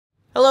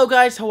Hello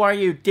guys, how are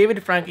you?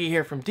 David Franco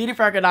here from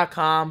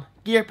ddfranco.com,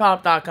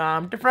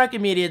 gearpop.com,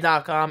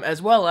 defrancomedia.com,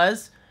 as well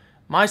as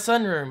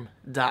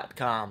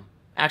mysunroom.com.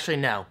 Actually,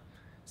 no,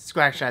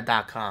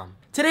 scratchthat.com.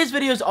 Today's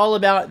video is all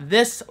about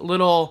this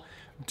little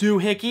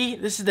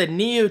doohickey. This is the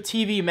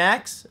NEOTV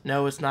Max.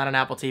 No, it's not an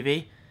Apple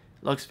TV.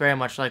 Looks very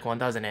much like one,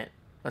 doesn't it?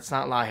 Let's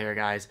not lie here,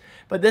 guys.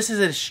 But this is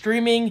a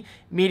streaming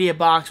media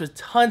box with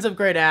tons of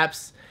great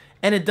apps,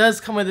 and it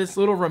does come with this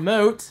little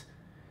remote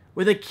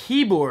with a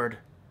keyboard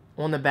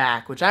on the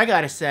back, which I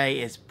gotta say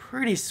is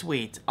pretty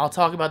sweet. I'll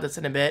talk about this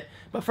in a bit,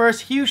 but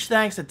first, huge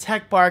thanks to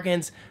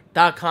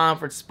techbargains.com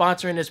for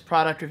sponsoring this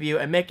product review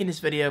and making this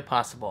video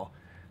possible.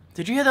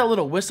 Did you hear that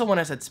little whistle when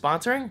I said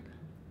sponsoring?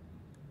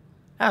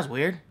 That was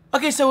weird.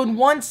 Okay, so in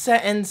one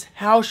sentence,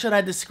 how should I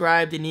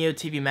describe the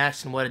NEOTV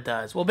Max and what it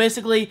does? Well,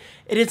 basically,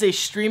 it is a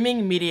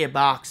streaming media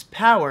box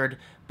powered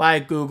by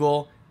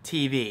Google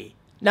TV.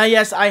 Now,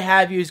 yes, I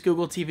have used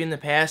Google TV in the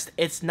past.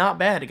 It's not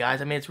bad,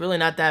 guys. I mean, it's really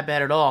not that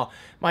bad at all.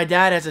 My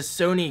dad has a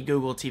Sony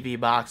Google TV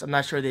box. I'm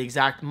not sure the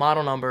exact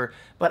model number,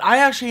 but I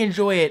actually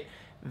enjoy it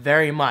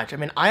very much. I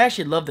mean, I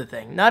actually love the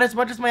thing. Not as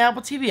much as my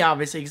Apple TV,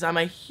 obviously, because I'm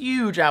a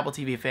huge Apple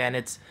TV fan.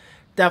 It's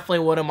definitely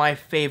one of my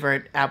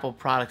favorite Apple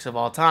products of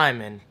all time,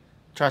 and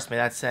trust me,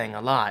 that's saying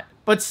a lot.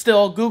 But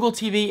still, Google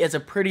TV is a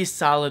pretty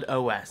solid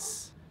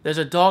OS. There's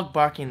a dog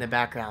barking in the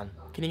background.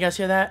 Can you guys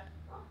hear that?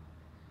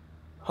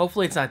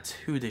 Hopefully it's not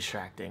too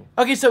distracting.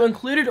 Okay, so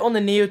included on the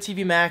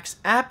NEOTV Max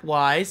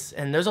app-wise,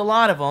 and there's a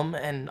lot of them,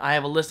 and I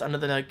have a list under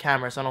the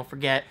camera so I don't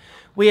forget,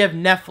 we have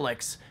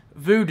Netflix,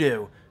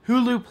 Vudu,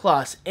 Hulu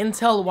Plus,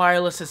 Intel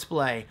Wireless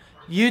Display,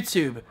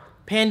 YouTube,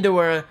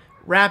 Pandora,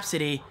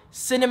 Rhapsody,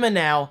 Cinema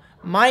Now,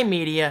 My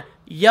Media,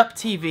 Yup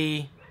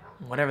TV,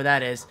 whatever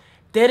that is,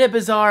 Data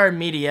Bazaar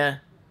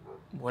Media,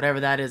 whatever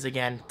that is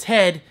again,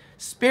 TED,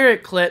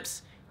 Spirit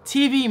Clips,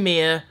 TV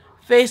Mia,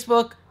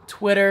 Facebook,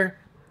 Twitter,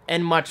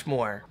 and much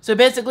more. So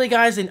basically,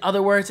 guys, in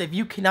other words, if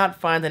you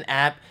cannot find an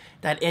app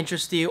that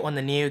interests you on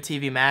the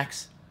NEOTV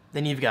Max,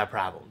 then you've got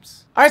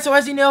problems. Alright, so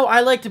as you know,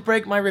 I like to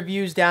break my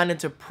reviews down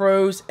into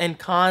pros and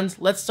cons.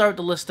 Let's start with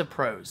the list of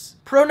pros.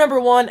 Pro number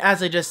one,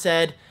 as I just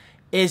said,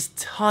 is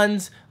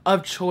tons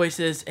of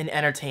choices in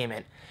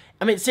entertainment.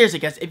 I mean, seriously,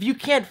 guys, if you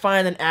can't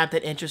find an app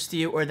that interests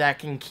you or that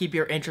can keep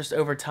your interest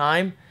over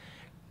time,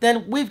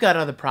 then we've got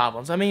other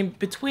problems. I mean,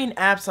 between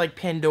apps like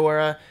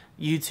Pandora,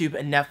 YouTube,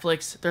 and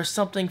Netflix, there's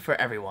something for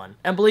everyone.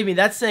 And believe me,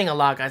 that's saying a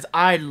lot, guys.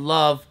 I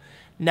love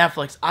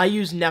Netflix. I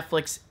use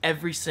Netflix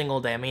every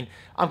single day. I mean,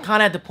 I'm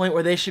kind of at the point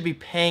where they should be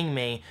paying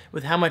me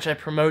with how much I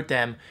promote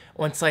them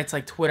on sites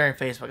like Twitter and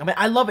Facebook. I mean,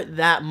 I love it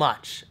that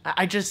much.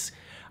 I just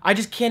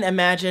can't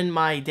imagine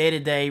my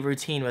day-to-day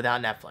routine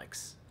without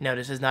Netflix. No,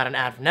 this is not an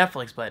ad for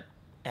Netflix, but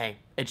hey,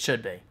 it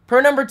should be. Pro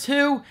number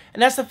two,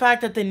 and that's the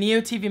fact that the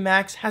NEOTV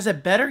Max has a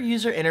better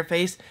user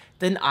interface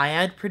than I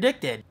had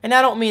predicted. And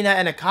I don't mean that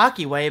in a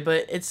cocky way,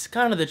 but it's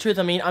kind of the truth.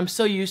 I mean, I'm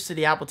so used to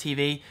the Apple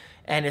TV,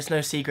 and it's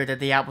no secret that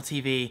the Apple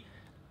TV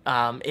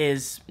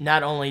is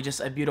not only just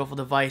a beautiful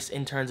device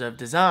in terms of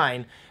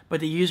design,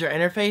 but the user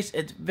interface,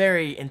 it's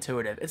very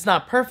intuitive. It's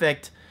not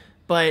perfect,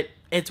 but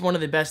it's one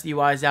of the best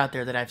UIs out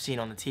there that I've seen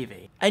on the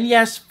TV. And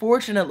yes,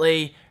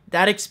 fortunately,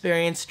 that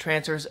experience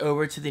transfers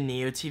over to the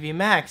NEOTV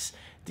Max.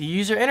 The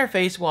user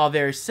interface, while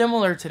very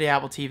similar to the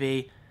Apple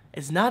TV,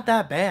 is not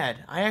that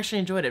bad. I actually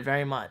enjoyed it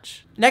very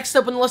much. Next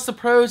up on the list of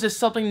pros is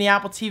something the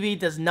Apple TV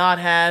does not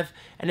have,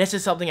 and this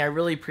is something I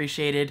really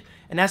appreciated,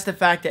 and that's the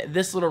fact that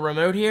this little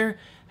remote here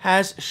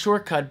has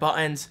shortcut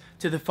buttons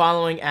to the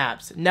following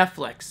apps: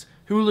 Netflix,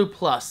 Hulu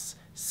Plus,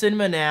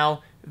 Cinema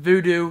Now,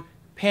 Vudu,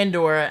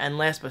 Pandora, and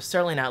last but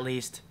certainly not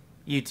least,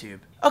 YouTube.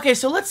 Okay,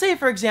 so let's say,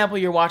 for example,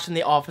 you're watching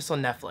The Office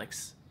on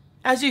Netflix.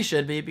 As you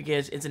should be,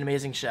 because it's an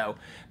amazing show.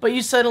 But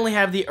you suddenly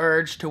have the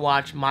urge to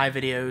watch my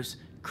videos,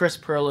 Chris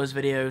Perlo's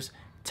videos,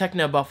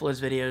 Techno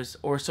Buffalo's videos,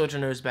 or Soldier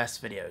Knows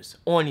Best videos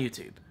on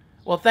YouTube.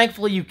 Well,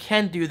 thankfully you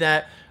can do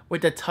that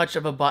with the touch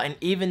of a button,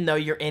 even though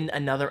you're in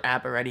another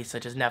app already,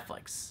 such as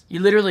Netflix. You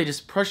literally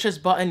just push this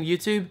button,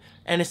 YouTube,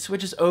 and it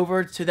switches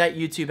over to that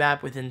YouTube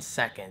app within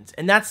seconds.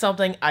 And that's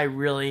something I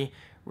really,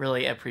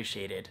 really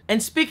appreciated.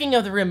 And speaking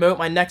of the remote,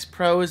 my next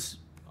pro is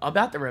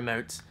about the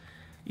remotes.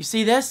 You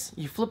see this?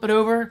 You flip it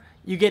over,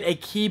 you get a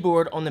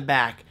keyboard on the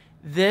back.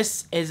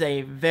 This is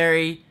a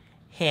very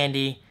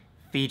handy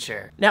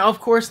feature. Now, of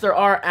course, there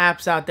are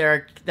apps out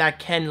there that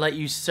can let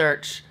you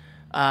search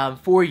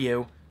for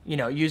you,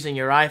 using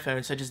your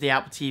iPhone, such as the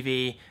Apple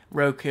TV,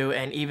 Roku,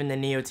 and even the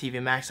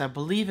NEOTV Max. I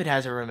believe it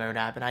has a remote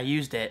app, and I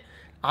used it.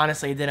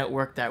 Honestly, it didn't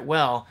work that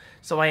well,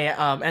 so I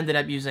ended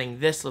up using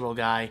this little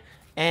guy.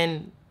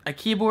 And a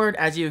keyboard,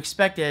 as you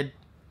expected,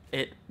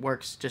 it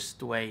works just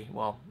the way,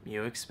 well,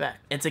 you expect.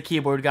 It's a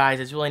keyboard, guys.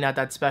 It's really not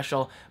that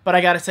special. But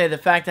I gotta say, the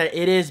fact that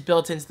it is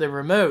built into the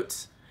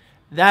remotes,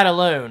 that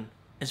alone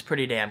is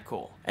pretty damn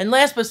cool. And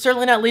last but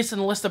certainly not least on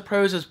the list of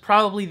pros is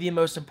probably the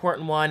most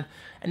important one,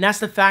 and that's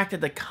the fact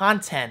that the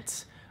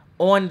content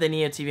on the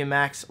NEOTV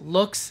Max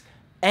looks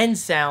and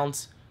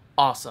sounds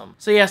awesome.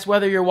 So yes,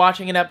 whether you're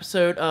watching an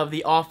episode of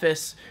The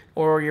Office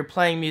or you're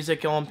playing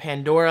music on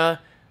Pandora,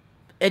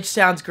 It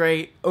sounds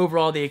great.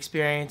 Overall, the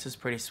experience is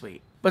pretty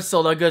sweet. But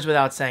still, that goes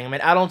without saying. I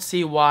mean, I don't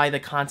see why the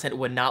content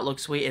would not look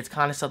sweet. It's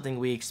kind of something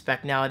we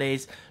expect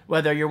nowadays.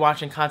 Whether you're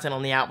watching content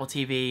on the Apple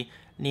TV,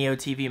 Neo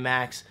TV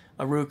Max,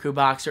 a Roku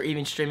box, or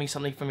even streaming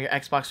something from your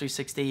Xbox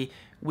 360,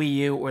 Wii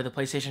U, or the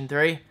PlayStation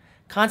 3,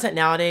 content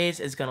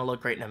nowadays is going to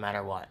look great no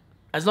matter what.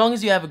 As long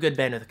as you have a good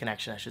bandwidth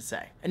connection, I should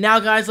say. And now,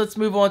 guys, let's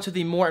move on to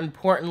the more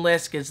important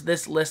list, because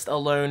this list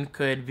alone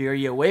could veer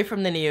you away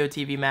from the Neo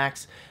TV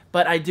Max,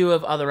 but I do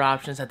have other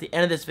options at the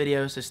end of this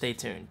video, so stay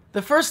tuned.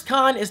 The first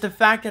con is the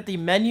fact that the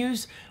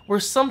menus were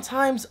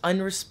sometimes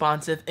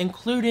unresponsive,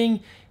 including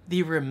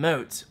the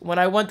remote. When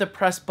I went to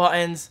press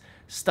buttons,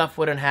 stuff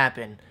wouldn't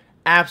happen.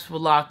 Apps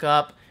would lock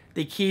up,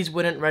 the keys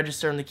wouldn't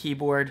register on the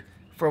keyboard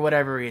for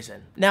whatever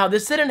reason. Now,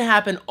 this didn't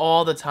happen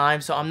all the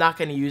time, so I'm not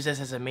going to use this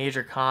as a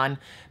major con,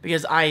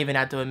 because I even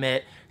have to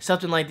admit,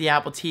 something like the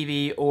Apple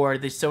TV or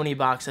the Sony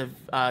box of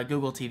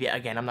Google TV,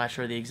 again, I'm not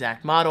sure the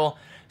exact model,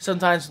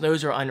 sometimes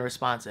those are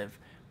unresponsive.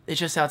 It's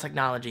just how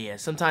technology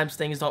is. Sometimes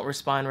things don't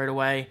respond right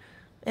away,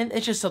 and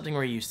it's just something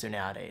we're used to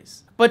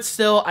nowadays. But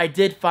still, I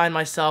did find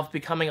myself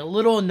becoming a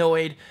little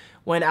annoyed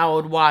when I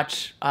would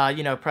watch,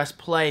 press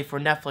play for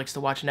Netflix to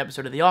watch an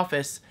episode of The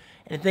Office,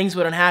 and things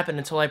wouldn't happen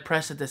until I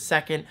pressed it the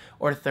second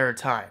or third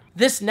time.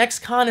 This next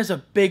con is a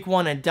big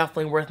one and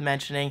definitely worth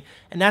mentioning,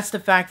 and that's the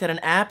fact that an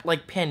app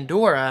like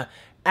Pandora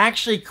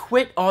actually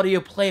quit audio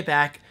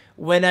playback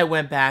when I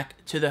went back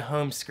to the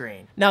home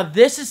screen. Now,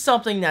 this is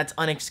something that's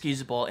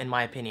unexcusable in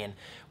my opinion.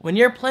 When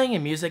you're playing a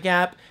music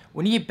app,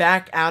 when you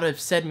back out of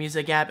said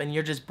music app and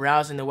you're just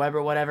browsing the web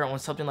or whatever on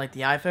something like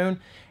the iPhone,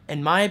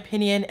 in my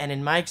opinion and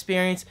in my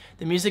experience,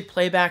 the music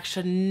playback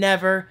should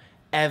never,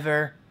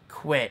 ever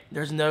quit.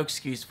 There's no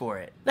excuse for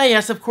it. Now,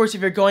 yes, of course, if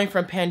you're going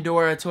from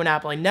Pandora to an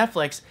app like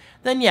Netflix,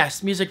 then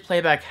yes, music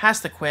playback has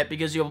to quit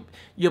because you'll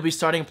be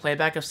starting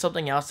playback of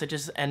something else, such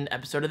as an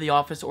episode of The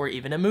Office or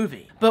even a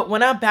movie. But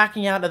when I'm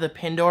backing out of the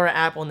Pandora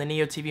app on the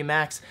Neo TV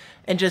Max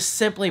and just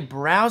simply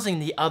browsing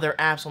the other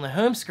apps on the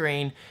home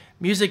screen,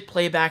 music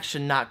playback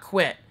should not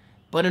quit.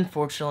 But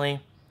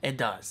unfortunately, it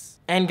does.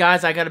 And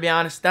guys, I gotta be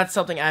honest, that's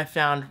something I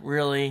found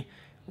really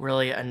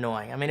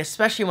annoying. I mean,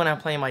 especially when I'm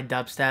playing my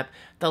dubstep,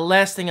 the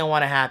last thing I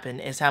want to happen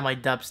is have my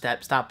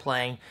dubstep stop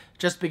playing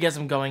just because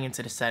I'm going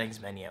into the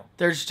settings menu.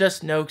 There's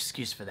just no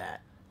excuse for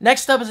that.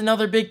 Next up is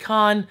another big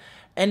con,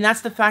 and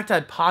that's the fact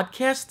that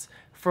podcasts,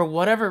 for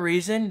whatever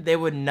reason, they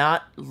would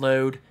not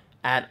load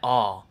at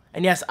all.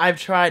 And yes, I've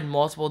tried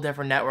multiple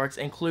different networks,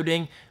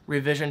 including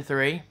Revision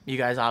 3. You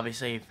guys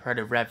obviously have heard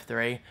of Rev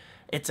 3.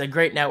 It's a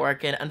great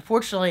network, and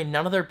unfortunately,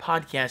 none of their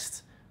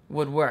podcasts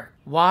would work.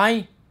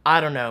 Why? I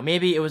don't know.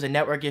 Maybe it was a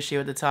network issue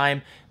at the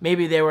time.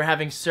 Maybe they were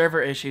having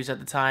server issues at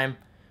the time.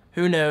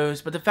 Who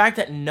knows? But the fact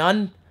that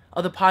none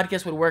of the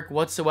podcasts would work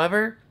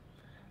whatsoever,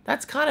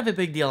 that's kind of a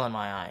big deal in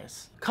my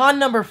eyes. Con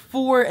number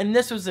 4, and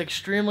this was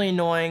extremely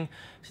annoying.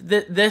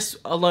 This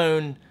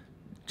alone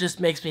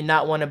just makes me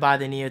not want to buy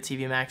the Neo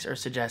TV Max or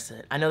suggest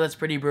it. I know that's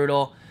pretty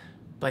brutal,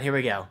 but here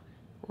we go.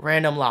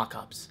 Random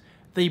lockups.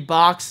 The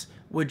box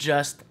would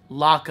just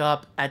lock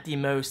up at the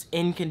most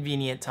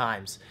inconvenient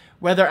times.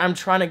 Whether I'm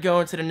trying to go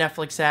into the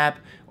Netflix app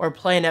or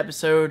play an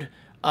episode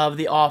of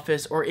The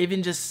Office or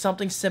even just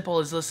something simple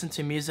as listen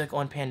to music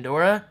on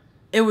Pandora,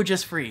 it would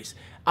just freeze.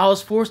 I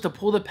was forced to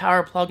pull the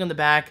power plug in the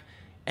back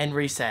and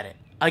reset it.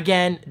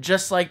 Again,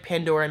 just like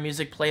Pandora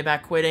music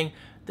playback quitting,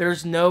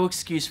 there's no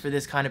excuse for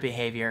this kind of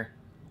behavior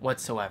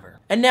whatsoever.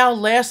 And now,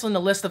 last on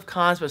the list of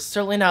cons, but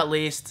certainly not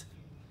least,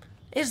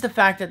 is the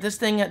fact that this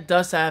thing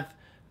does have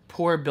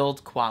poor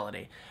build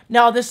quality.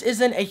 Now, this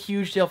isn't a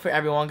huge deal for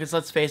everyone, because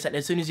let's face it,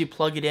 as soon as you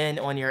plug it in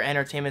on your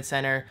entertainment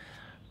center,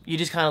 you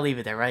just kind of leave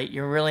it there, right?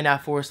 You're really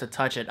not forced to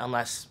touch it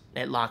unless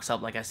it locks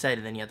up, like I said,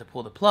 and then you have to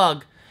pull the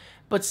plug.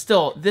 But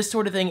still, this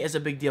sort of thing is a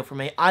big deal for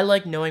me. I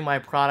like knowing my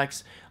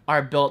products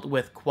are built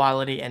with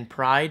quality and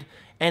pride.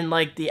 And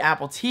like the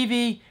Apple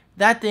TV,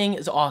 that thing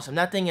is awesome.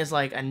 That thing is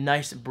like a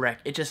nice brick.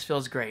 It just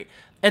feels great.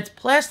 It's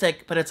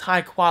plastic, but it's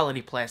high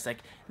quality plastic.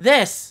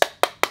 This,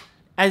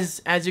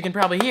 as you can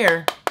probably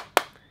hear,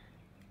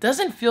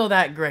 doesn't feel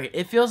that great.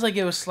 It feels like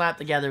it was slapped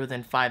together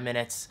within 5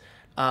 minutes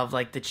of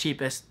like the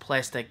cheapest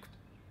plastic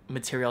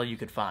material you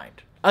could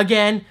find.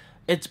 Again,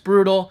 it's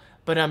brutal,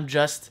 but I'm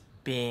just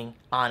being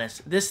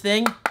honest. This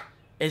thing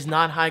is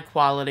not high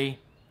quality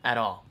at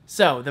all.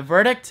 So the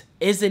verdict,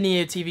 is the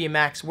Neo TV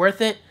Max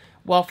worth it?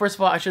 Well, first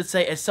of all, I should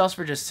say it sells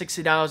for just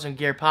 $60 on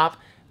Gear Pop.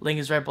 Link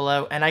is right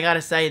below. And I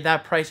gotta say,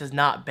 that price is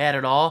not bad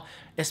at all,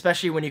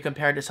 especially when you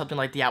compare it to something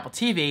like the Apple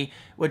TV,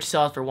 which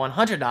sells for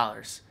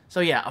 $100. So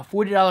yeah, a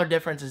 $40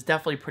 difference is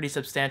definitely pretty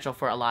substantial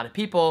for a lot of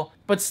people.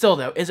 But still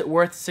though, is it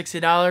worth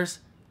 $60?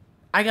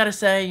 I gotta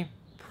say,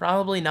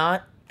 probably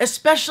not.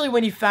 Especially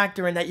when you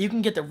factor in that you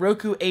can get the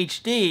Roku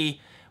HD,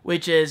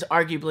 which is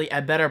arguably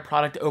a better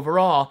product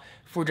overall,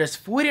 for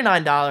just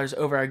 $49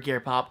 over our Gear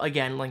Pop.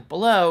 Again, link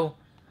below.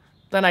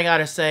 Then I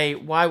gotta say,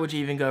 why would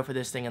you even go for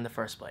this thing in the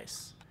first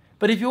place?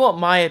 But if you want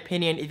my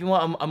opinion, if you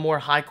want a more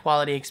high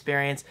quality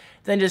experience,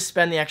 then just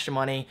spend the extra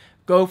money.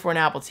 Go for an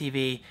Apple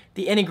TV.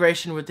 The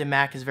integration with the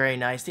Mac is very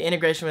nice. The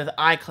integration with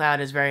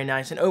iCloud is very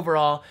nice. And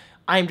overall,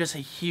 I'm just a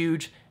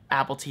huge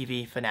Apple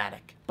TV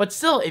fanatic. But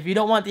still, if you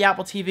don't want the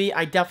Apple TV,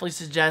 I definitely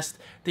suggest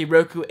the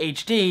Roku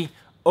HD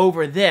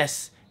over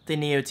this, the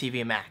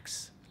NeoTV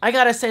Max. I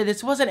gotta say,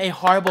 this wasn't a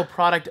horrible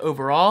product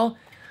overall.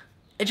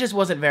 It just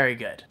wasn't very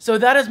good. So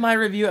that is my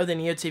review of the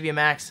NeoTV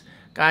Max.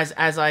 Guys,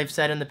 as I've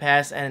said in the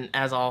past and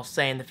as I'll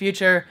say in the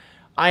future,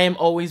 I am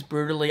always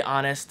brutally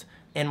honest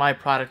in my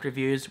product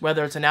reviews,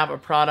 whether it's an Apple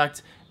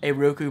product, a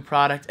Roku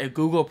product, a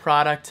Google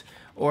product,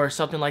 or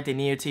something like the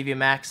NeoTV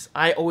Max.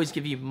 I always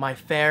give you my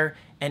fair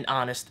and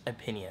honest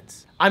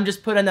opinions. I'm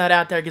just putting that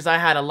out there because I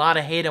had a lot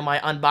of hate on my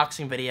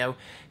unboxing video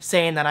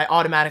saying that I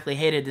automatically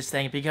hated this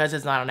thing because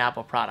it's not an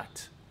Apple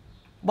product.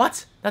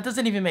 What? That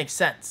doesn't even make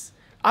sense.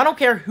 I don't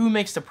care who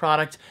makes the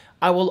product,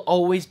 I will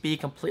always be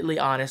completely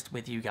honest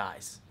with you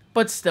guys.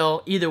 But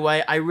still, either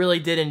way, I really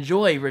did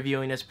enjoy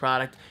reviewing this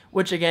product,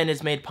 which again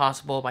is made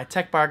possible by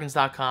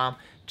techbargains.com.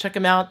 Check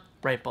them out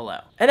right below.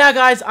 And now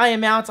guys, I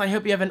am out. I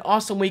hope you have an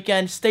awesome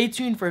weekend. Stay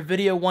tuned for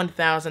video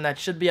 1000. That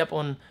should be up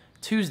on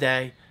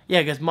Tuesday.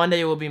 Yeah, because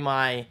Monday will be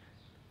my,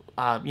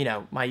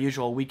 my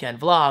usual weekend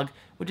vlog,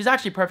 which is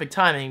actually perfect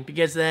timing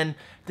because then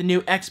the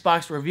new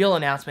Xbox reveal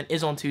announcement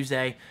is on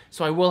Tuesday.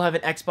 So I will have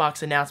an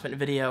Xbox announcement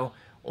video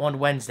on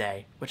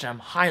Wednesday, which I'm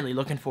highly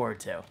looking forward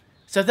to.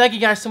 So thank you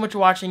guys so much for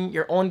watching.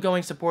 Your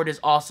ongoing support is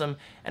awesome,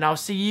 and I'll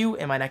see you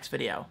in my next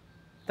video.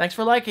 Thanks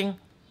for liking.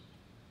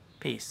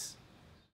 Peace.